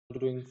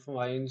Doing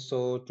fine.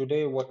 So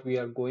today what we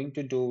are going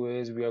to do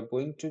is we are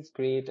going to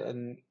create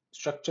a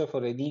structure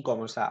for an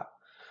e-commerce app.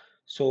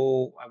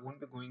 So I won't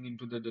be going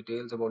into the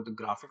details about the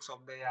graphics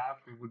of the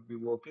app. We would be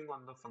working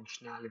on the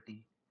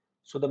functionality.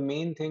 So the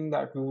main thing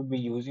that we would be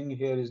using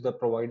here is the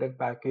provider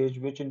package,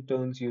 which in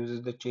turns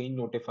uses the change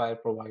notifier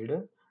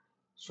provider.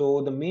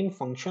 So the main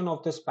function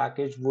of this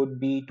package would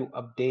be to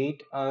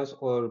update us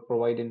or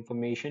provide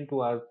information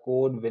to our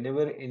code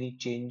whenever any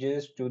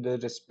changes to the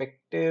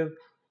respective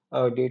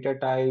data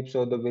types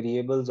or the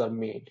variables are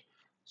made.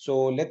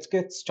 So let's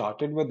get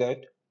started with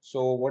it.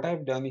 So what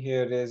I've done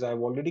here is I've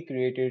already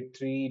created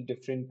three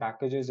different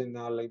packages in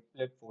our lib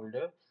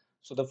folder.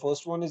 So the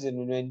first one is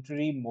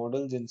inventory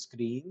models and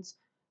screens.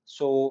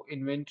 So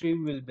inventory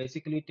will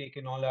basically take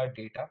in all our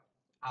data,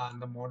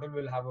 and the model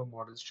will have a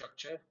model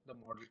structure, the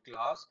model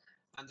class,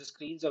 and the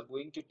screens are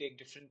going to take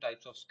different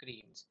types of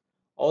screens.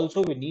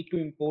 Also, we need to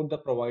import the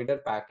provider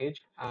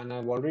package, and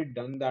I've already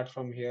done that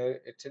from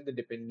here. It's in the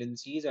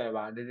dependencies. I've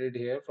added it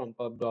here from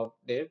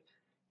pub.dev.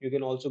 You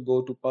can also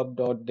go to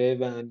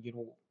pub.dev and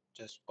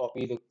just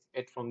copy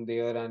it from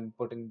there and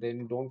put in.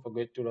 Then don't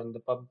forget to run the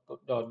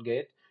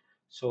pub.get.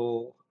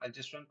 So I'll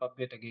just run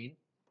pub.get again.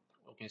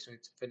 Okay, so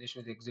it's finished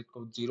with exit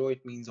code 0.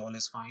 It means all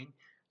is fine.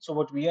 So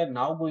what we are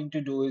now going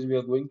to do is we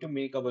are going to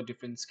make our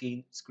different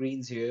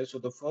screens here. So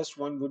the first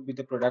one would be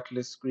the product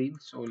list screen.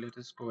 So let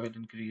us go ahead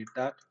and create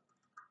that.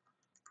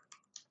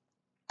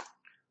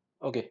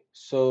 Okay,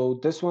 so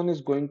this one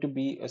is going to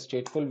be a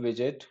stateful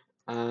widget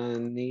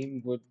and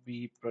name would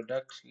be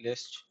product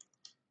list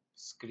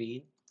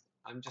screen.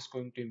 I'm just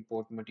going to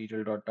import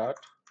material.dart.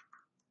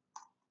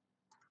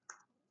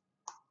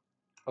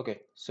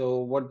 Okay, so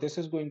what this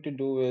is going to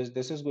do is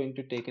this is going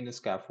to take in a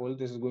scaffold.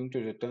 This is going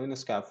to return a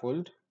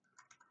scaffold.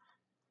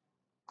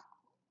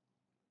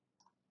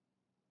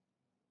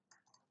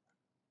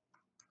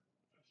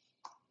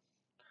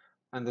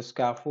 And the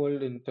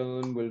scaffold in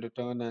turn will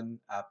return an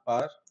app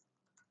bar.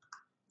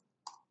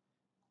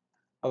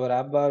 Our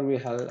app bar will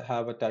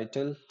have a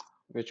title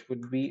which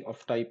would be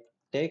of type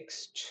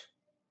text,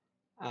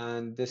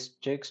 and this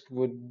text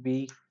would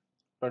be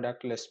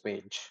product list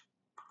page.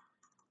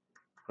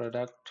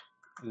 Product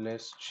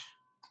list.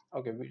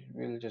 Okay,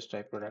 we'll just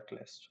type product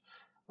list.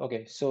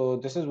 Okay, so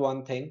this is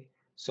one thing.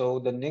 So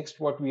the next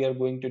what we are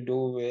going to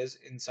do is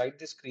inside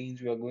the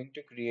screens we are going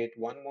to create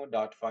one more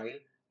dart file,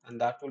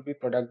 and that will be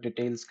product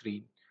detail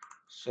screen.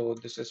 So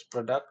this is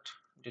product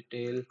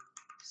detail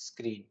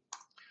screen.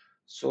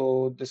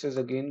 So this is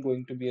again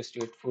going to be a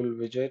stateful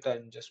widget.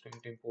 I'm just going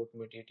to import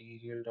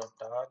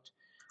material.dart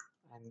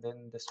and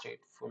then the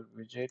stateful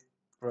widget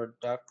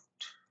product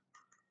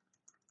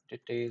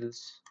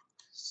details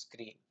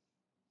screen.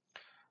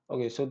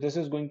 Okay, so this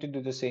is going to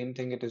do the same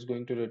thing. It is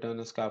going to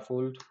return a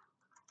scaffold,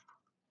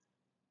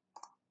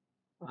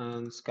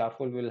 and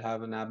scaffold will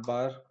have an app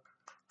bar.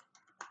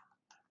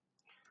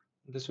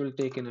 This will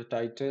take in a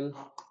title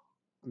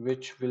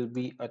which will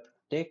be a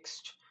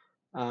text,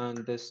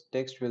 and this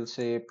text will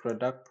say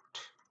product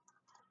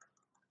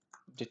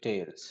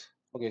details.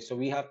 Okay, so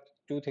we have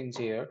two things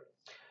here.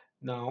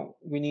 Now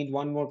we need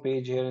one more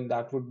page here, and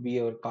that would be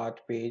our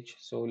cart page.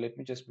 So let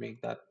me just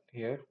make that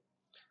here.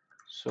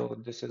 So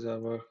this is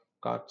our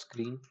cart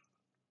screen.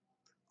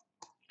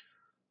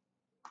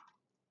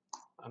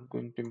 I'm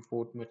going to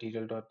import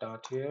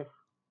material.dart here,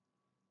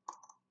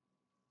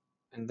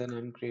 and then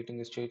I'm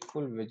creating a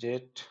stateful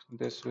widget.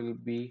 This will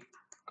be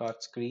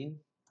cart screen.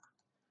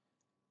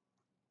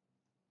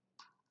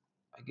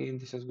 Again,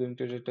 this is going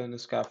to return a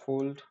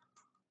scaffold.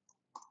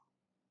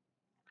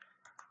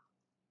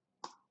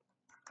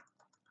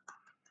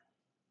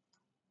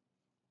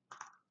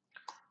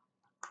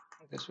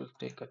 This will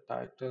take a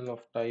title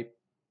of type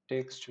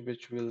text,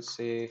 which will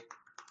say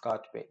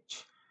cart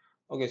page.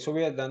 Okay, so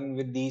we are done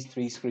with these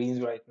three screens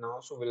right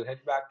now. So we'll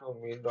head back to our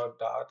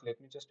main.dart.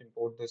 Let me just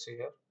import this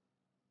here.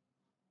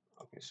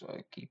 Okay, so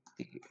I keep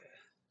the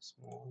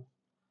small.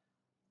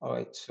 All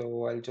right,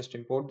 so I'll just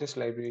import this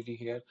library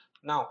here.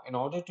 Now, in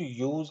order to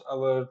use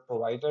our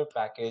provider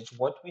package,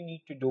 what we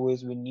need to do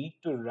is we need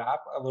to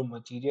wrap our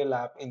material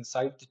app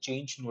inside the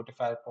change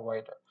notifier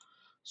provider.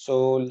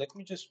 So let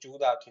me just do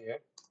that here.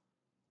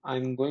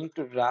 I'm going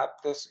to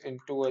wrap this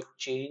into a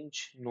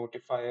change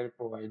notifier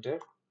provider.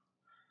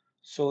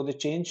 So the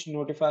change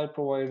notifier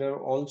provider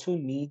also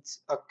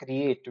needs a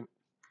create.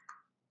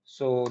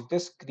 So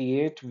this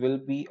create will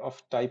be of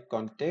type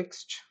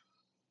context,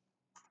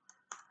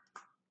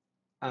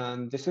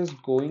 and this is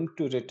going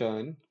to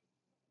return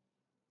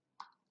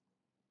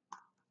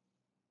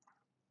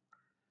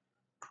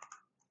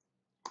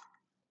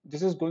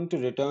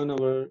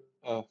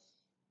our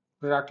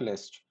product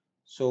list.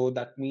 So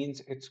that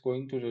means it's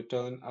going to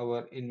return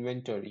our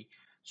inventory.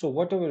 So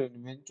what our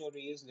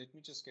inventory is, let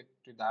me just get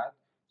to that.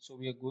 So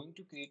we are going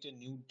to create a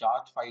new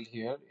dart file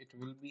here. It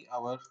will be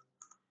our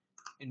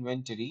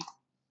inventory.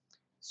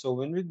 So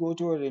when we go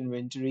to our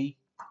inventory,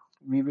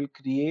 we will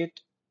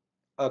create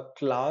a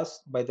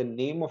class by the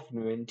name of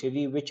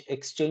inventory which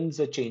extends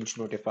the change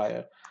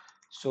notifier.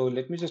 So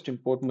let me just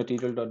import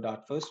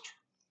material.dart first.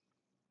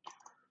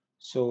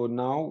 So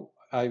now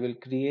I will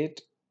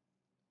create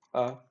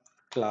a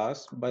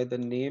class by the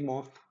name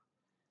of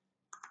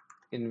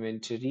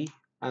inventory,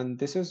 and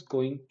this is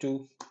going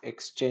to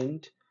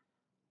extend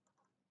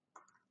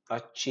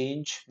a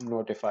change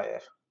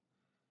notifier.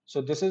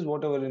 So this is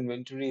what our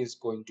inventory is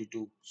going to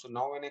do. So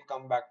now when I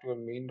come back to our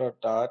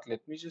main.dart,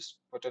 let me just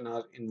put in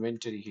our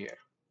inventory here.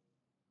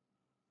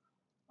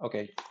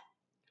 Okay,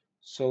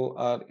 so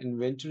our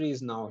inventory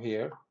is now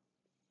here.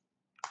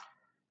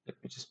 Let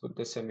me just put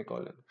the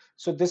semicolon.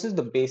 So this is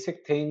the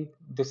basic thing.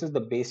 This is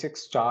the basic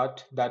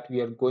start that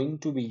we are going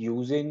to be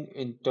using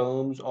in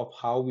terms of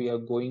how we are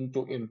going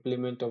to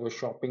implement our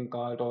shopping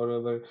cart or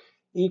our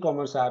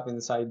e-commerce app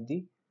inside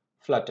the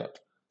Flutter.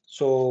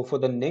 So for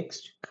the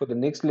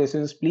next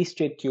lessons, please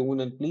stay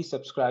tuned and please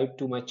subscribe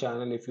to my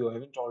channel if you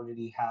haven't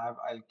already have.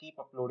 I'll keep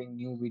uploading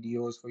new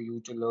videos for you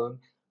to learn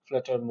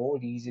Flutter more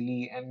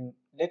easily, and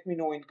let me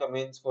know in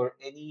comments for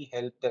any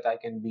help that I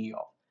can be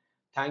of.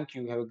 Thank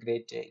you. Have a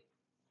great day.